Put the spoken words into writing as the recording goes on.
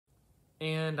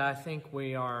And I think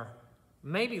we are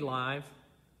maybe live.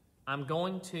 I'm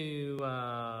going to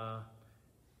go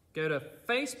to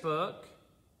Facebook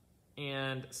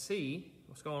and see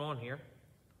what's going on here.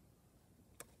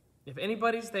 If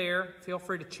anybody's there, feel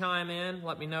free to chime in.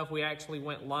 Let me know if we actually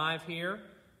went live here.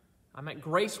 I'm at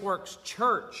Graceworks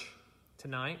Church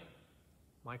tonight.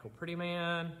 Michael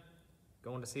Prettyman.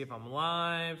 Going to see if I'm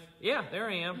live. Yeah, there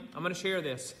I am. I'm going to share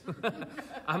this.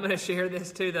 I'm going to share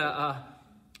this to the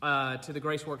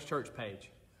Graceworks Church page,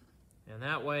 and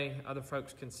that way other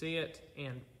folks can see it.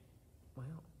 And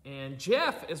and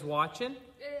Jeff is watching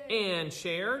and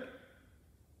shared.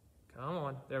 Come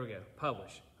on, there we go.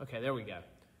 Publish. Okay, there we go.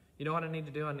 You know what I need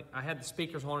to do? I had the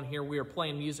speakers on in here. We were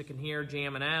playing music in here,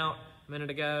 jamming out a minute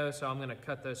ago, so I'm going to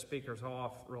cut those speakers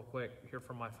off real quick here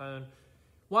from my phone.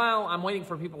 While I'm waiting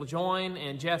for people to join,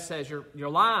 and Jeff says, you're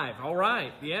live. All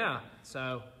right, yeah.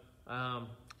 So,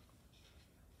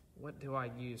 what do I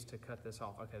use to cut this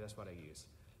off? Okay, that's what I use.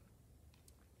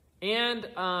 And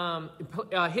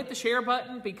hit the share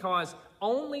button, because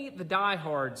only the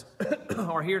diehards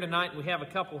are here tonight. We have a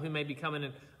couple who may be coming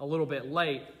in a little bit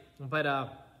late.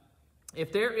 But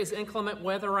if there is inclement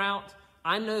weather out,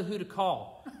 I know who to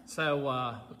call.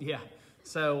 So, yeah.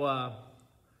 So,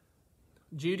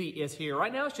 Judy is here.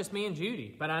 Right now it's just me and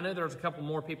Judy, but I know there's a couple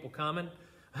more people coming.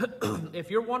 If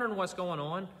you're wondering what's going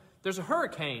on, there's a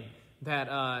hurricane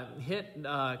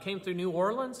that came through New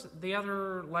Orleans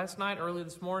last night, early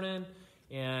this morning,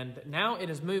 and now it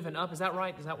is moving up. Is that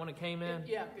right? Is that when it came in?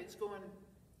 Yeah, it's going,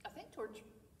 I think, towards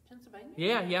Pennsylvania.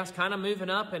 Yeah, it's kind of moving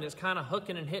up, and it's kind of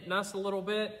hooking and hitting us a little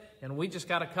bit, and we just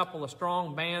got a couple of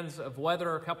strong bands of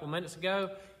weather a couple minutes ago,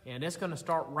 and it's going to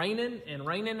start raining and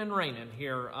raining and raining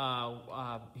here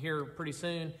here pretty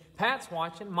soon. Pat's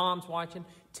watching, Mom's watching,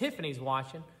 Tiffany's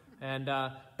watching, and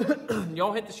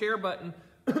y'all hit the share button.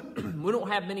 We don't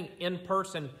have many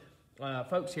in-person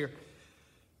folks here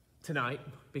tonight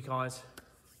because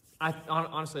I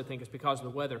honestly think it's because of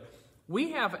the weather.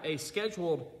 We have a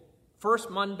scheduled first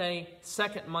Monday,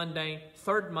 second Monday,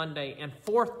 third Monday, and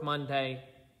fourth Monday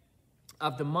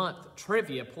of the month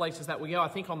trivia places that we go. I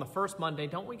think on the first Monday,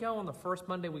 don't we go on the first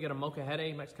Monday? We get a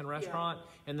Mocajete Mexican restaurant.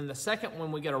 Yeah. And then the second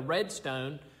one, we get a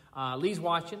Redstone. Lee's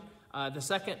watching. The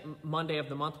second Monday of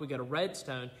the month, we go to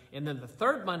Redstone. And then the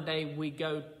third Monday, we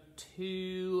go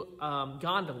to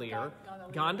Gondolier.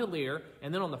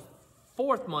 And then on the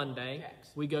fourth Monday,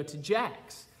 we go to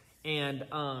Jack's. And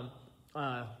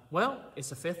well, it's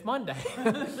the fifth Monday.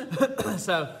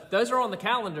 So those are on the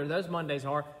calendar. Those Mondays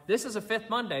are. This is a fifth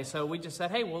Monday. So we just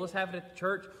said, hey, well, let's have it at the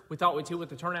church. We thought we'd see what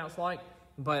the turnout's like.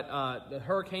 But the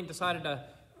hurricane decided to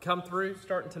come through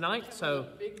starting tonight. So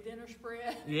big dinner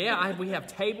spread. Yeah, we have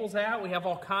tables out. We have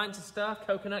all kinds of stuff,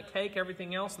 coconut cake,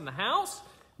 everything else in the house.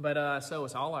 But so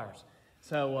it's all ours.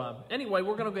 So anyway,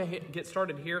 we're going to go ahead and get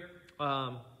started here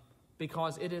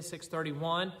because it is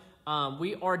 6:31.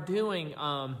 We are doing,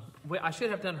 I should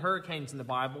have done hurricanes in the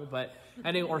Bible, but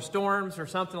or storms or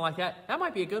something like that. That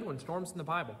might be a good one, storms in the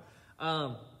Bible.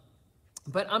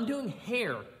 But I'm doing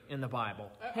hair in the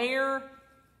Bible. Hair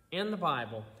in the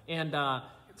Bible. And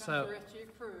so, the rest of your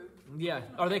crew. Yeah,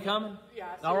 are they coming? Yeah.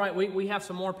 All right, we have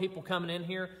some more people coming in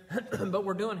here, but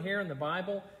we're doing hair in the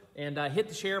Bible. And hit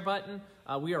the share button.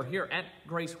 We are here at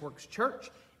Graceworks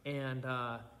Church, and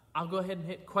I'll go ahead and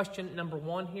hit question number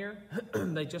 1 here.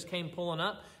 They just came pulling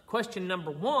up. Question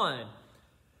number 1.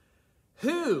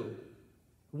 Who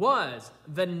was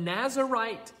the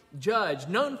Nazarite judge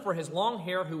known for his long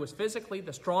hair who was physically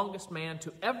the strongest man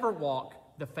to ever walk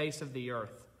the face of the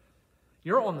earth?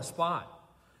 You're on the spot.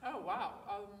 Oh, wow.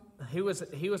 He was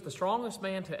the strongest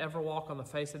man to ever walk on the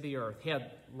face of the earth. He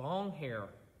had long hair.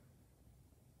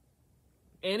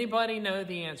 Anybody know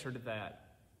the answer to that?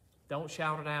 Don't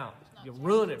shout it out. You'll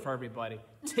ruin it for everybody.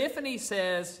 Tiffany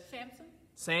says...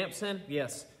 Samson,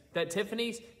 yes. That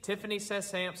Tiffany says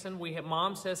Samson.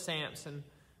 Mom says Samson.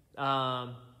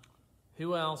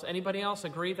 Who else? Anybody else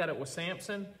agree that it was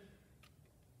Samson?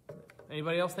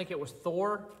 Anybody else think it was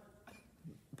Thor?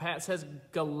 Pat says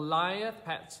Goliath.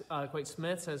 Quake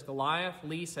Smith says Goliath.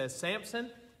 Lee says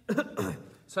Samson.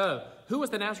 So, who was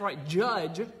the Nazarite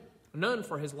judge known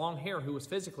for his long hair who was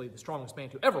physically the strongest man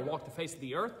to ever walk the face of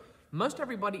the earth? Most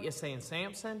everybody is saying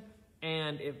Samson,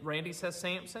 and if Randy says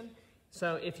Samson.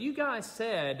 So if you guys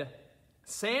said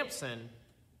Samson,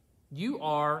 you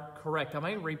are correct. I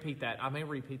may repeat that.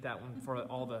 One for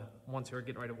all the ones who are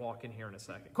getting ready to walk in here in a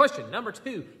second. Question number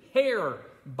 2, hair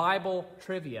Bible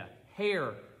trivia.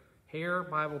 Hair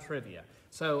Bible trivia.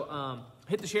 So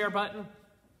hit the share button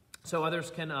so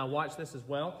others can watch this as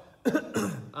well.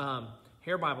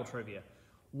 Hair Bible trivia.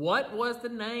 What was the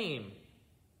name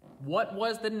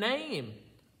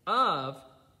of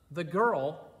the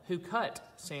girl who cut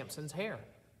Samson's hair?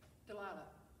 Delilah.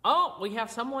 Oh, we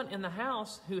have someone in the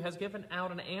house who has given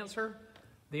out an answer.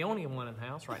 The only one in the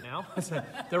house right now. So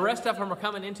the rest of them are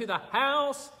coming into the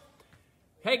house.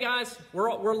 Hey guys,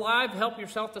 we're live. Help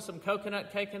yourself to some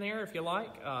coconut cake in there if you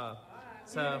like. We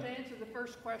have to answer the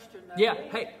first question, though. Yeah,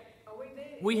 hey,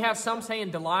 we have some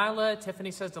saying Delilah.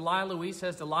 Tiffany says Delilah. Louise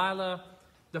says Delilah.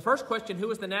 The first question, who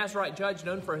was the Nazarite judge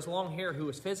known for his long hair who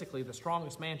was physically the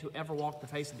strongest man to ever walk the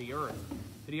face of the earth?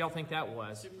 Who do y'all think that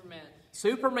was?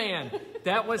 Superman.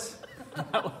 That was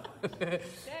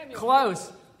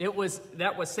close.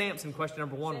 That was Samson, question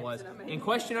number one was. And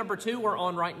question number two we're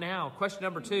on right now. Question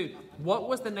number two, what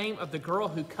was the name of the girl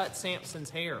who cut Samson's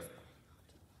hair?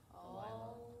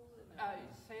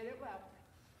 Say it out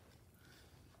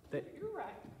loud. You're right.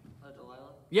 Delilah?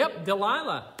 Yep,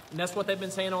 Delilah. And that's what they've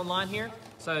been saying online here.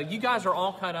 So you guys are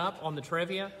all caught up on the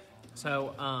trivia.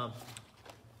 So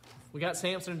we got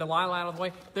Samson and Delilah out of the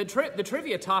way. The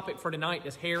trivia topic for tonight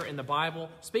is hair in the Bible.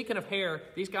 Speaking of hair,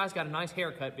 these guys got a nice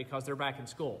haircut because they're back in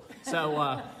school.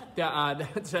 So,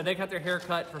 so they got their hair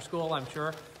cut for school, I'm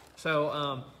sure.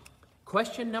 So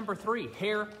question number three,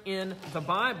 hair in the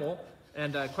Bible.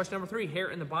 And question number three, hair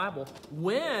in the Bible.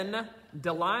 When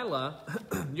Delilah,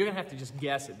 you're going to have to just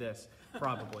guess at this,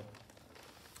 probably.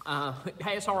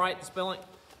 Hey, it's all right. The spelling,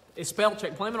 it's spell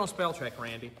check. Blame it on spell check,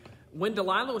 Randy. When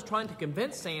Delilah was trying to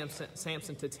convince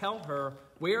Samson to tell her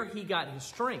where he got his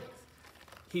strength,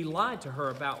 he lied to her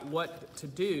about what to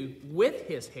do with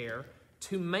his hair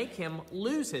to make him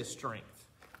lose his strength.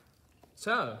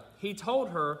 So he told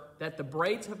her that the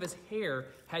braids of his hair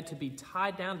had to be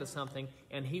tied down to something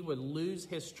and he would lose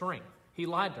his strength. He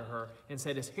lied to her and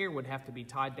said his hair would have to be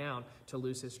tied down to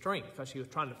lose his strength because she was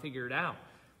trying to figure it out.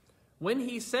 When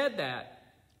he said that,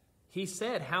 he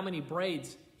said how many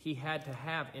braids he had to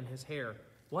have in his hair.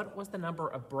 What was the number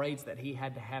of braids that he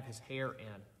had to have his hair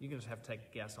in? You can just have to take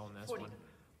a guess on this 20. one.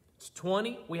 It's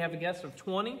 20. We have a guess of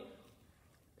 20.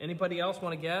 Anybody else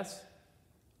want to guess?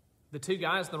 The two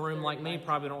guys in the room like me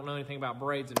probably don't know anything about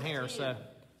braids and hair. 10. So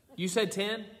you said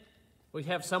 10? We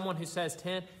have someone who says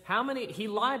 10. How many? He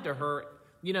lied to her,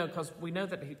 you know, because we know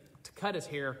that to cut his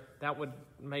hair, that would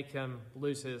make him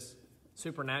lose his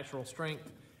supernatural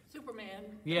strength. Superman.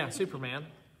 Yeah, Superman.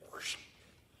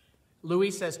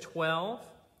 Louis says 12.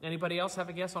 Anybody else have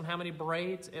a guess on how many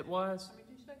braids it was? How many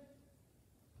did you say?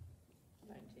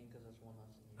 19, because that's one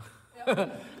less than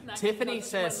you. Yep. Tiffany 19,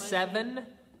 says 19. 7.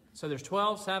 So there's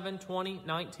 12, 7, 20,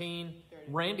 19.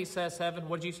 Randy says 7.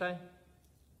 What did you say?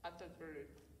 I said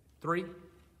 3?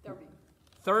 30.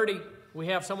 30. We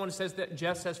have someone who says that.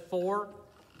 Jeff says 4.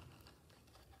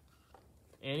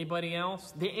 Anybody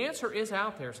else? The answer is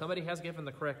out there. Somebody has given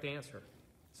the correct answer.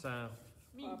 So.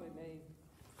 Probably me.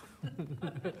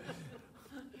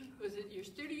 Was it your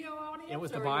studio audience? It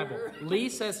was the or Bible. your- Lee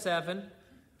says 7.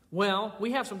 Well,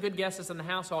 we have some good guesses in the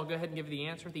house, so I'll go ahead and give you the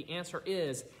answer. The answer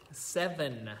is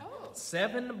 7. Oh.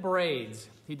 7 braids.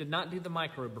 He did not do the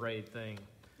micro braid thing,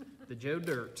 the Joe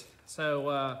Dirt.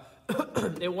 So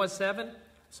it was 7.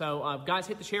 So guys,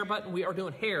 hit the share button. We are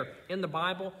doing hair in the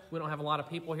Bible. We don't have a lot of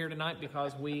people here tonight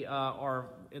because we are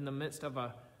in the midst of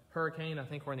a hurricane. I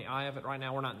think we're in the eye of it right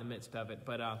now. We're not in the midst of it,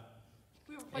 but Do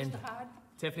we have a place and- to hide?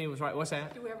 Tiffany was right. What's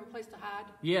that? Do we have a place to hide?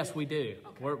 Yes, we do.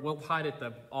 Okay. We'll hide at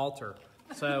the altar.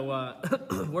 So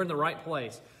we're in the right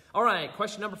place. All right,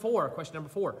 question number 4. Question number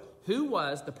 4. Who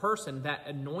was the person that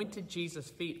anointed Jesus'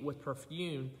 feet with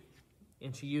perfume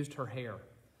and she used her hair?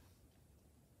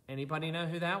 Anybody know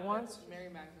who that was? Mary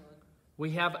Magdalene.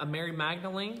 We have a Mary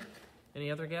Magdalene. Any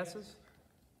other guesses?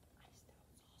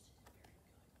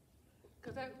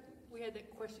 Because we had that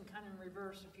question kind of in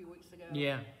reverse a few weeks ago.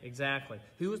 Yeah, exactly.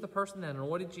 Who was the person that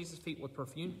anointed Jesus' feet with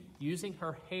perfume using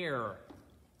her hair?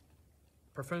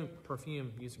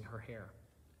 Perfume using her hair.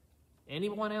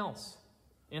 Anyone else?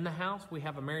 In the house, we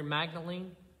have a Mary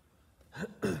Magdalene.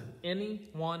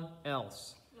 Anyone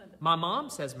else? Linda. My mom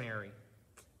says Mary.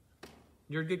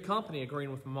 You're good company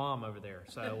agreeing with my mom over there.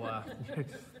 So,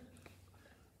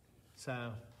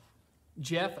 so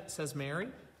Jeff says Mary.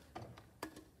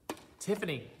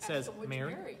 Tiffany says So what'd you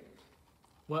Mary. marry?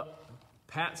 Well,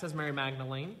 Pat says Mary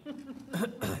Magdalene.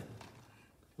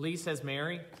 Lee says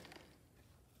Mary.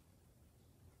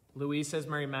 Louise says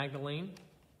Mary Magdalene.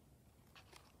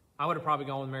 I would have probably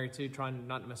gone with Mary too, trying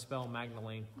not to misspell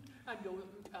Magdalene. I'd go with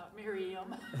Mary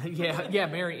M. yeah,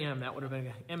 Mary M. That would have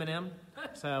been M&M.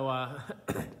 So,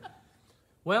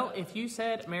 well, if you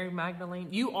said Mary Magdalene,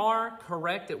 you are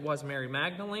correct. It was Mary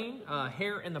Magdalene.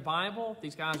 Hair in the Bible.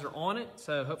 These guys are on it.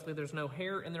 So hopefully there's no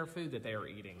hair in their food that they are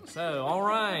eating. So, all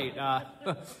right.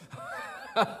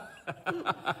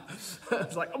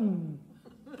 It's like, ooh.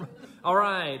 All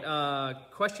right,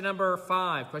 question number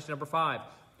 5. Question number 5.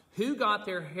 Who got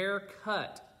their hair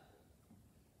cut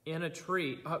in a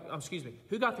tree?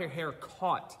 Who got their hair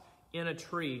caught in a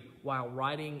tree while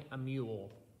riding a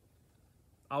mule?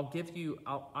 I'm going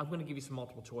to give you some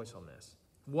multiple choice on this.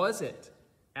 Was it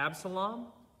Absalom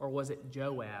or was it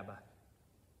Joab?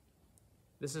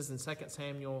 This is in 2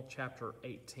 Samuel chapter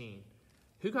 18.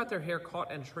 Who got their hair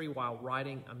caught in a tree while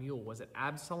riding a mule? Was it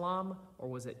Absalom or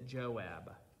was it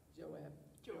Joab?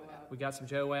 Joab. We got some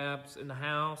Joabs in the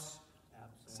house.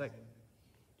 Absolutely.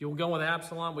 You'll go with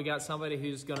Absalom. We got somebody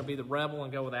who's going to be the rebel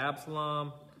and go with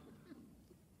Absalom.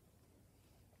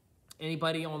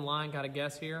 Anybody online got a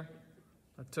guess here?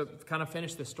 To kind of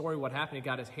finish the story, what happened, he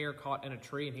got his hair caught in a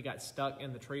tree and he got stuck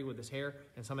in the tree with his hair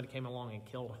and somebody came along and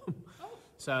killed him.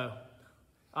 So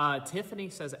Tiffany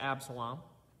says Absalom.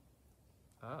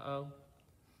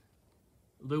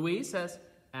 Louise says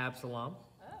Absalom.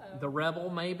 The rebel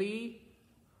maybe.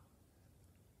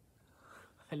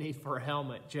 I need for a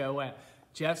helmet. Joab.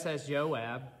 Jeff says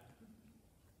Joab.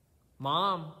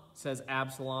 Mom says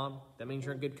Absalom. That means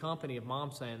you're in good company if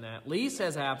Mom's saying that. Lee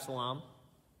says Absalom.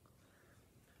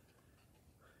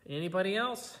 Anybody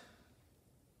else?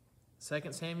 2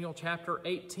 Samuel chapter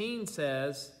 18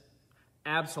 says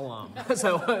Absalom.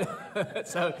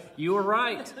 So you were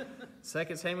right.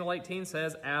 2 Samuel 18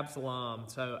 says Absalom.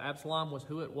 So Absalom was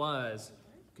who it was.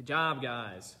 Good job,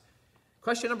 guys.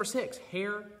 Question number 6,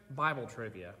 hair Bible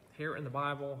trivia. Hair in the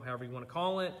Bible, however you want to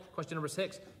call it. Question number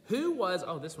 6,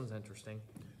 this one's interesting.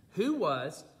 Who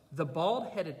was the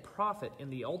bald-headed prophet in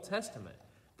the Old Testament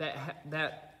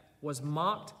that was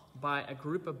mocked by a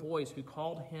group of boys who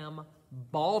called him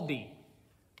Baldy?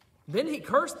 Then he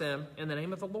cursed them in the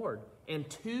name of the Lord. And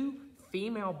 2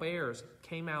 female bears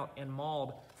came out and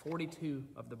mauled 42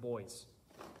 of the boys.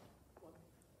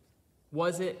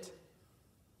 Was it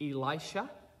Elisha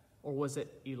or was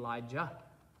it Elijah?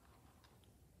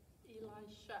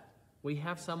 Elisha. We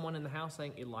have someone in the house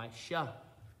saying Elisha.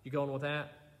 You going with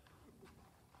that?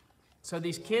 So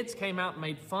these kids came out and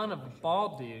made fun of a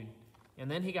bald dude, and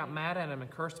then he got mad at him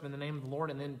and cursed him in the name of the Lord,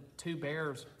 and then 2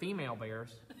 bears, female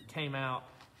bears, came out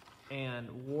and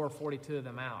wore 42 of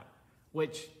them out,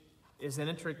 which is an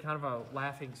interesting kind of a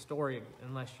laughing story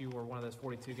unless you were one of those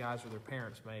 42 guys or their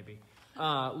parents maybe.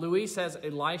 Louise says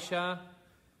Elisha.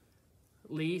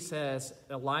 Lee says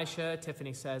Elisha.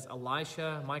 Tiffany says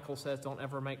Elisha. Michael says don't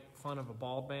ever make fun of a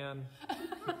bald man.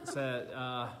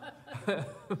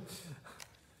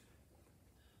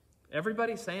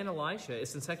 Everybody's saying Elisha.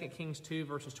 It's in 2 Kings 2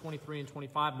 verses 23 and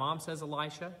 25. Mom says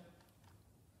Elisha.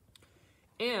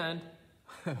 And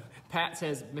Pat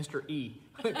says Mr. E.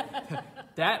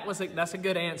 That's a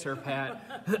good answer,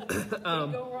 Pat. Can't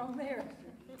go wrong there.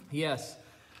 Yes.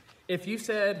 If you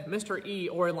said Mr. E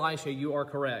or Elisha, you are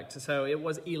correct. So it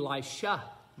was Elisha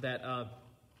that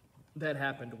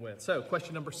happened with. So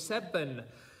question number 7.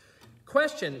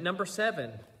 Question number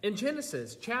 7. In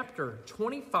Genesis chapter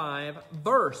 25,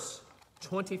 verse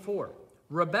 24,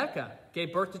 Rebekah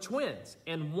gave birth to twins,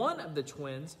 and one of the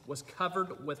twins was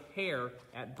covered with hair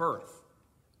at birth.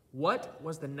 What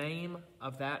was the name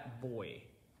of that boy?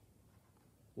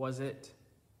 Was it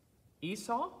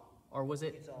Esau or was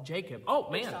it Esau. Jacob? Oh,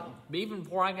 man. Esau. Even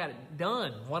before I got it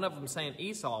done, one of them saying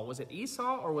Esau. Was it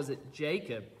Esau or was it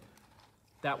Jacob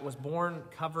that was born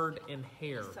covered in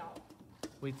hair? Esau.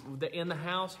 In the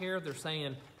house here, they're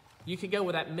saying, you could go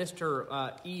with that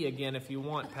Mr. E again if you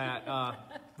want, Pat.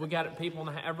 We got people,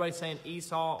 everybody's saying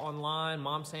Esau online.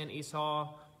 Mom saying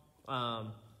Esau.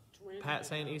 Pat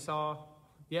saying Esau.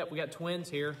 Yep, we got twins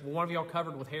here. Well, one of y'all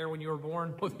covered with hair when you were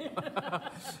born.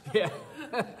 Yeah.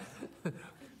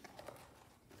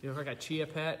 You look like a chia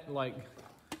pet. Like,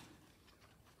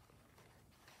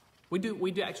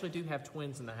 we actually do have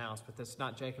twins in the house, but that's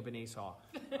not Jacob and Esau.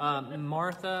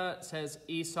 Martha says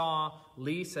Esau.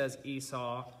 Lee says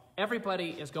Esau.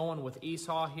 Everybody is going with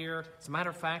Esau here. As a matter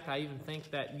of fact, I even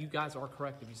think that you guys are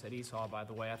correct if you said Esau, by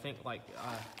the way. I think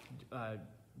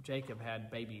Jacob had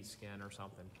baby skin or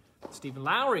something. Stephen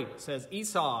Lowry says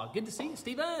Esau. Good to see you,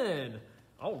 Stephen.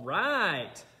 All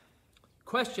right.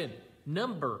 Question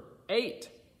number 8.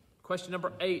 Question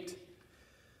number 8.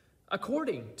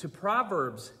 According to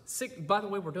Proverbs 6, by the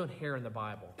way, we're doing hair in the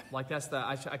Bible. Like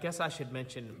I guess I should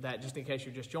mention that just in case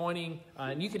you're just joining.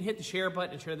 And you can hit the share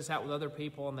button and share this out with other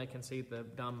people, and they can see the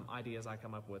dumb ideas I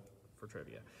come up with for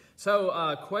trivia.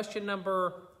 So question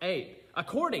number 8.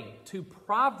 According to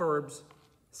Proverbs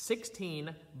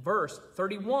 16, verse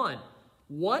 31,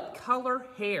 what color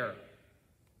hair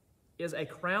is a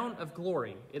crown of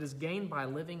glory? It is gained by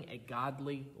living a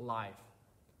godly life.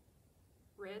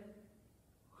 Red.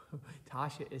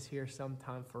 Tasha is here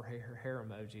sometime for her hair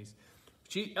emojis.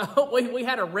 We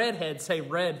had a redhead say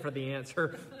red for the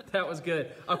answer. That was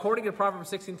good. According to Proverbs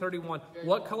 16:31,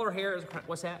 what color hair is...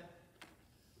 What's that?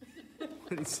 What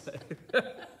did he say?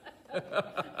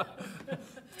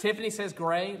 Tiffany says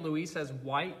gray. Louise says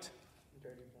white.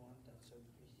 Dirty blonde. That's so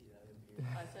greasy.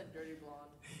 I said dirty blonde.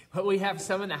 But we have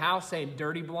some in the house saying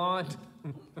dirty blonde.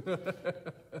 That'd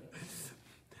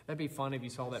be fun if you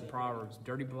saw that in Proverbs.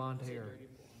 Dirty blonde hair.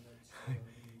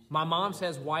 My mom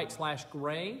says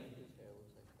white/gray.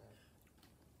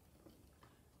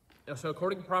 So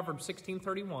according to Proverbs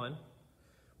 16:31,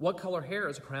 what color hair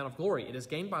is a crown of glory? It is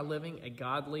gained by living a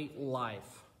godly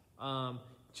life.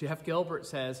 Jeff Gilbert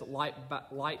says light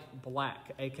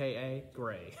black, a.k.a.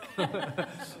 gray.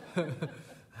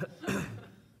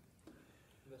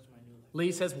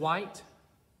 Lee says white.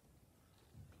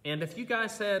 And if you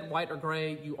guys said white or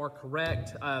gray, you are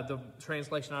correct. The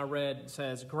translation I read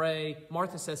says gray.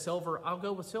 Martha says silver. I'll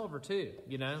go with silver too,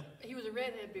 you know. He was a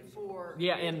redhead before.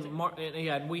 Yeah,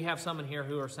 and we have some in here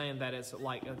who are saying that it's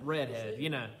like a redhead, you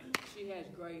know. She has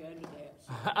gray under that.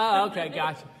 So. Oh, okay,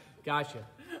 gotcha.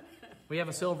 We have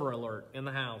a silver alert in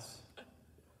the house.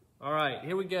 All right,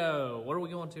 here we go. What are we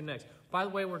going to next? By the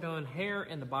way, we're doing hair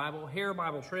in the Bible, hair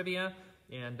Bible trivia.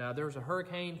 And there's a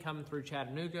hurricane coming through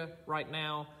Chattanooga right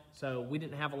now, so we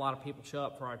didn't have a lot of people show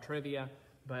up for our trivia.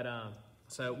 But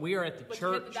so we are at the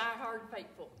church. But the die-hard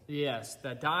faithful. Yes,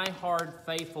 the die-hard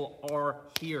faithful are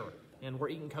here, and we're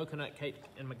eating coconut cake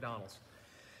in McDonald's.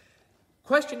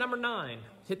 Question number 9.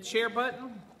 Hit the share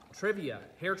button. Trivia,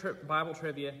 Bible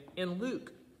trivia. In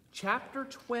Luke chapter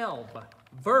 12,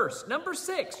 verse number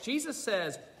 6, Jesus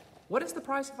says, "What is the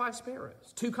price of 5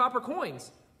 sparrows? 2 copper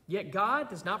coins. Yet God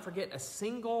does not forget a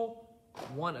single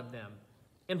one of them."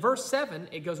 In verse 7,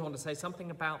 it goes on to say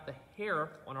something about the hair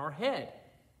on our head.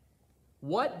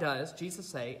 What does Jesus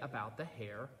say about the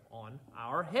hair on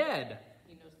our head?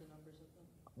 He knows the numbers of them.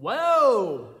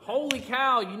 Whoa! Holy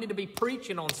cow, you need to be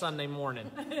preaching on Sunday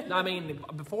morning. I mean,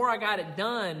 before I got it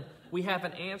done, we have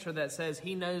an answer that says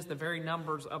he knows the very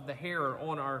numbers of the hair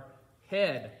on our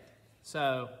head.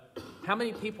 So, how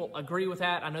many people agree with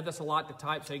that? I know that's a lot to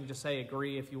type, so you can just say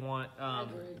agree if you want. I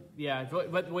agree. Yeah,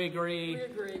 but we agree. We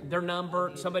agree. They're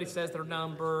numbered. Somebody says they're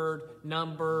numbered.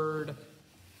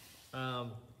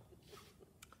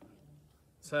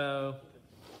 So,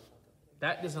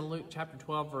 that is in Luke chapter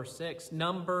 12, verse 6.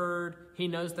 Numbered. He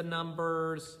knows the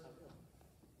numbers.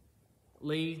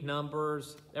 Lee,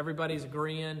 numbers. Everybody's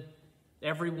agreeing.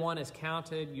 Everyone is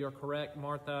counted. You're correct,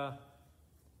 Martha.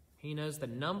 He knows the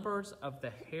numbers of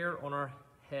the hair on our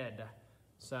head.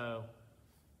 So,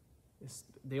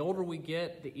 the older we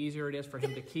get, the easier it is for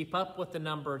him to keep up with the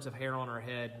numbers of hair on our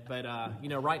head. But,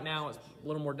 right now it's a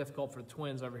little more difficult for the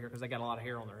twins over here because they got a lot of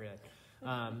hair on their head.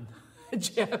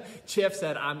 Jeff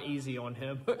said, I'm easy on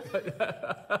him.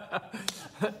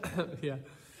 Yeah.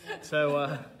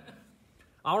 So,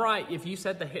 all right, if you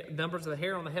said the numbers of the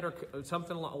hair on the head or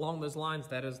something along those lines,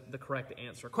 that is the correct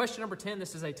answer. Question number 10,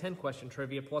 this is a 10-question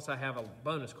trivia, plus I have a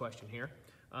bonus question here.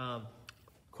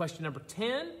 Question number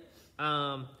 10,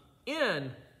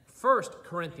 in 1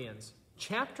 Corinthians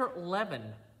chapter 11,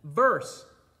 verse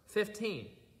 15,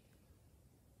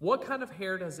 what kind of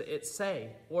hair does it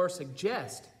say or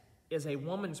suggest is a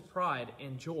woman's pride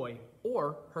and joy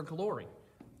or her glory?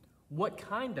 What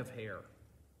kind of hair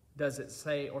does it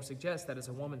say or suggest that is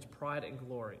a woman's pride and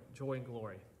glory, joy and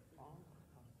glory?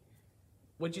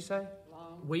 What'd you say?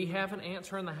 Long. We have an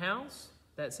answer in the house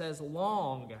that says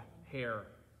long hair.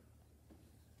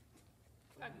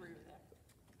 I agree with that.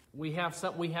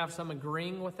 We have some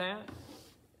agreeing with that.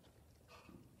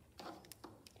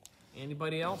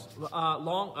 Anybody else?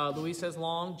 Long. Louise says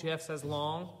long. Jeff says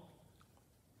long.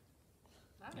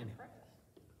 I'm impressed.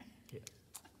 Yeah.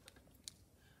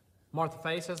 Martha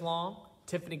Faye says long.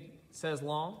 Tiffany says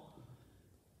long.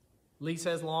 Lee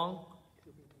says long.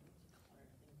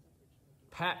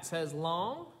 Pat says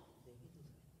long.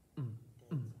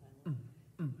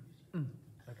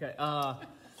 Okay. I'm excited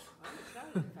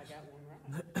if I got one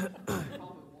right.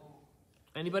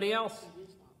 Anybody else?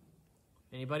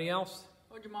 Anybody else?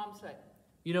 What'd your mom say?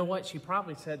 You know what? She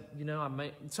probably said,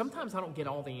 sometimes I don't get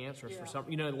all the answers for some,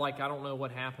 like I don't know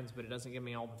what happens, but it doesn't give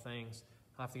me all the things.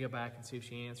 I'll have to go back and see if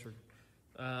she answered.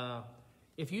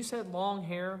 If you said long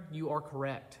hair, you are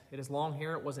correct. It is long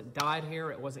hair. It wasn't dyed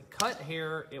hair. It wasn't cut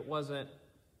hair. It wasn't,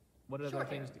 what other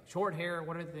things? Short hair.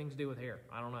 What other things do with hair?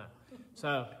 I don't know.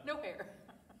 So. No hair.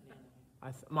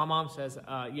 My mom says,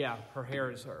 her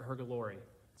hair is her glory.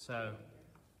 So.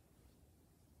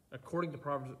 According to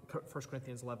Proverbs, 1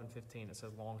 Corinthians 11:15, it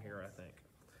says long hair, I think.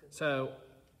 So,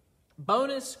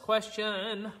 bonus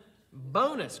question.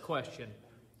 Bonus question.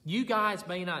 You guys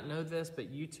may not know this, but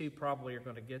you two probably are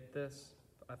going to get this,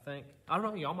 I think. I don't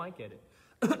know, y'all might get it.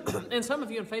 And some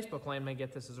of you in Facebook land may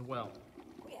get this as well.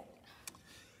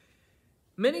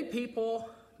 Many people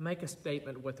make a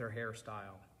statement with their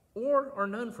hairstyle or are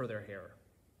known for their hair.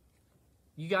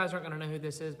 You guys aren't going to know who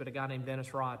this is, but a guy named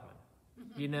Dennis Rodman.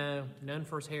 You know, known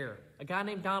for his hair. A guy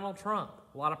named Donald Trump.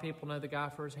 A lot of people know the guy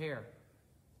for his hair.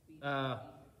 Who?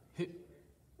 We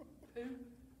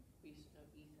used to know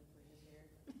Ethan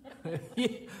for his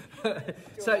hair.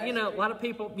 So, you know, a lot of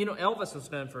people, you know, Elvis was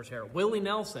known for his hair. Willie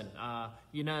Nelson,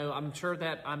 you know, I'm sure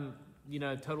that I'm, you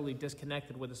know, totally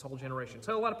disconnected with this whole generation.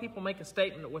 So a lot of people make a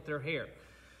statement with their hair.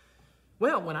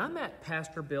 Well, when I met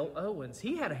Pastor Bill Owens,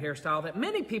 he had a hairstyle that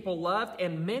many people loved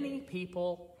and many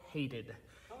people hated.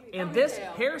 And this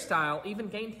hairstyle even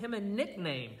gained him a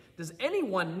nickname. Does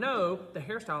anyone know the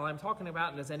hairstyle I'm talking about?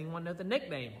 And does anyone know the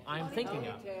nickname I'm thinking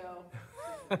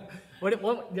of?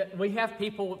 What, we have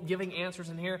people giving answers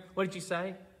in here. What did you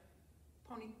say?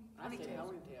 Ponytail.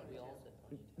 We all said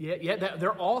ponytail. Yeah,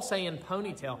 they're all saying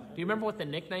ponytail. Do you remember what the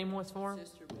nickname was for him?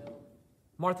 Sister Bill.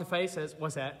 Martha Faye says,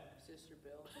 what's that? Sister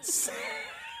Bill.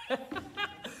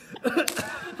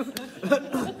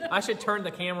 I should turn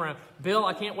the camera. Bill,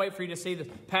 I can't wait for you to see this.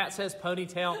 Pat says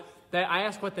ponytail. I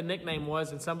asked what the nickname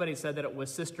was, and somebody said that it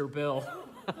was Sister Bill.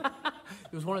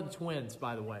 It was one of the twins,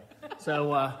 by the way.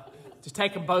 So just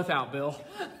take them both out, Bill.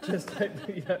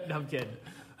 No, I'm kidding.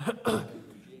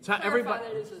 So everybody,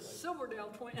 That is a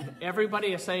Silverdale twin.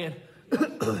 everybody is saying,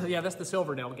 yeah, that's the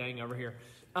Silverdale gang over here.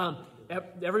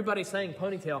 Everybody's saying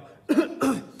ponytail.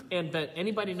 And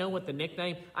anybody know what the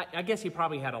nickname? I guess he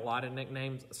probably had a lot of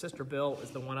nicknames. Sister Bill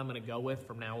is the one I'm going to go with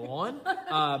from now on.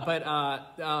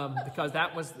 Because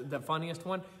that was the funniest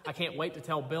one. I can't wait to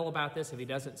tell Bill about this if he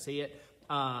doesn't see it.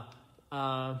 Oh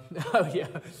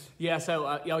yeah.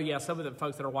 So some of the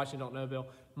folks that are watching don't know Bill.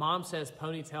 Mom says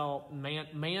ponytail,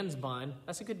 man's bun.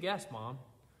 That's a good guess, Mom.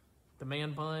 The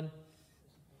man bun.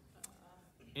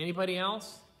 Anybody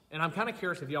else? And I'm kind of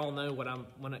curious if y'all know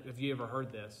if you ever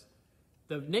heard this.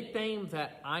 The nickname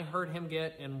that I heard him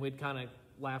get and we'd kind of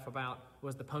laugh about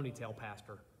was the ponytail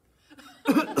pastor.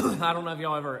 I don't know if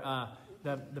y'all ever,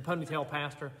 the ponytail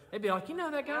pastor. They'd be like, you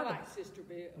know that guy? I like Sister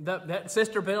Bill. That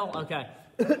Sister Bill? Okay.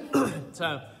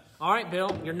 So, all right,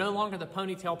 Bill, you're no longer the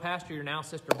ponytail pastor. You're now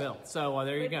Sister Bill. So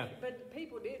there you go. But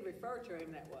people did refer to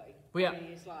him that way. Well, yeah. I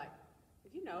mean, it's like,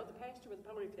 you know, the pastor with the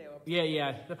ponytail.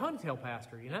 Yeah, the ponytail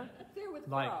pastor, you know? There with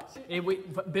the Like, cross.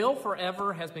 Bill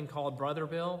forever has been called Brother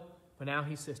Bill, but now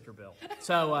he's Sister Bill.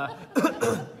 So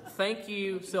thank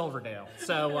you, Silverdale.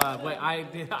 So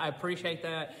I appreciate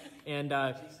that. And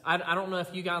I don't know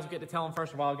if you guys will get to tell them.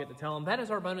 First of all, I'll get to tell them. That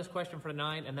is our bonus question for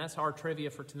tonight, and that's our trivia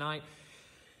for tonight.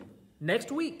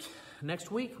 Next week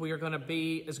is going to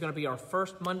be our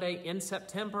first Monday in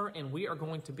September, and we are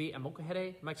going to be at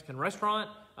Mocajete Mexican restaurant,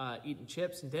 eating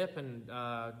chips and dip and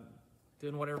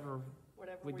doing whatever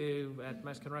we do at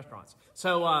Mexican restaurants.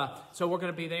 So we're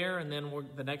going to be there, and then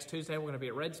the next Tuesday we're going to be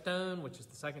at Redstone, which is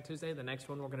the second Tuesday. The next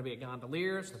one we're going to be at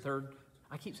Gondoliers. The third,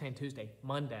 I keep saying Tuesday,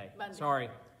 Monday. Sorry,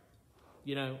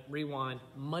 rewind.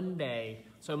 Monday.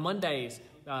 So Mondays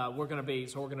we're going to be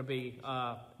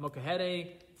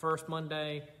Mocajete first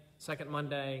Monday, second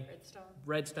Monday,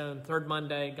 Redstone, third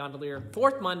Monday, Gondolier,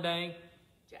 fourth Monday,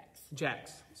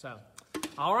 Jax. So.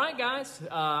 All right, guys.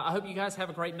 I hope you guys have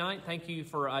a great night. Thank you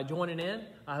for joining in.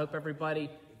 I hope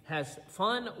everybody has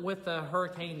fun with the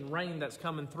hurricane rain that's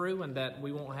coming through and that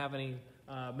we won't have any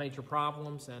major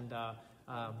problems. And tell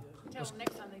them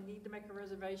next time they need to make a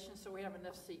reservation so we have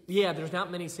enough seats. Yeah, there's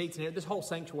not many seats in here. This whole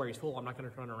sanctuary is full. I'm not going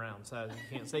to turn around, so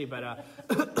you can't see. But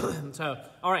so,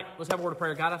 all right, let's have a word of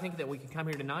prayer. God, I think that we can come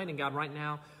here tonight, and God, right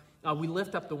now, we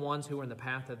lift up the ones who are in the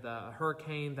path of the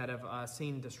hurricane that have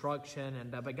seen destruction.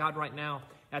 But God, right now,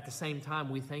 at the same time,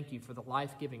 we thank you for the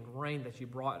life-giving rain that you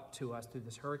brought to us through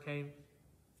this hurricane.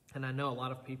 And I know a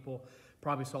lot of people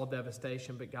probably saw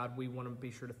devastation, but God, we want to be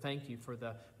sure to thank you for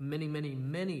the many, many,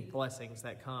 many blessings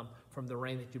that come from the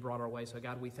rain that you brought our way. So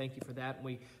God, we thank you for that. And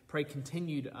we pray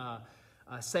continued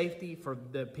safety for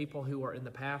the people who are in the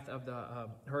path of the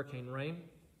hurricane rain.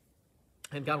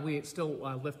 And God, we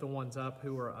still lift the ones up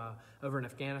who are over in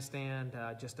Afghanistan,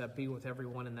 just to be with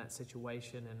everyone in that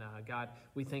situation. And God,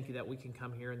 we thank you that we can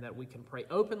come here and that we can pray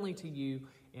openly to you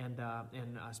and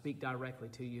speak directly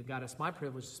to you. God, it's my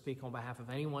privilege to speak on behalf of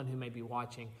anyone who may be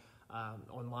watching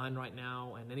online right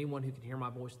now and anyone who can hear my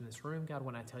voice in this room. God,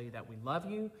 when I tell you that we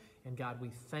love you, and God, we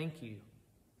thank you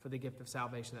for the gift of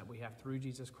salvation that we have through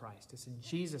Jesus Christ. It's in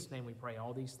Jesus' name we pray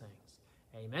all these things.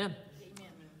 Amen. Amen.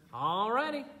 All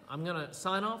righty. I'm going to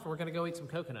sign off, and we're going to go eat some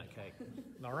coconut cake.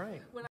 All right.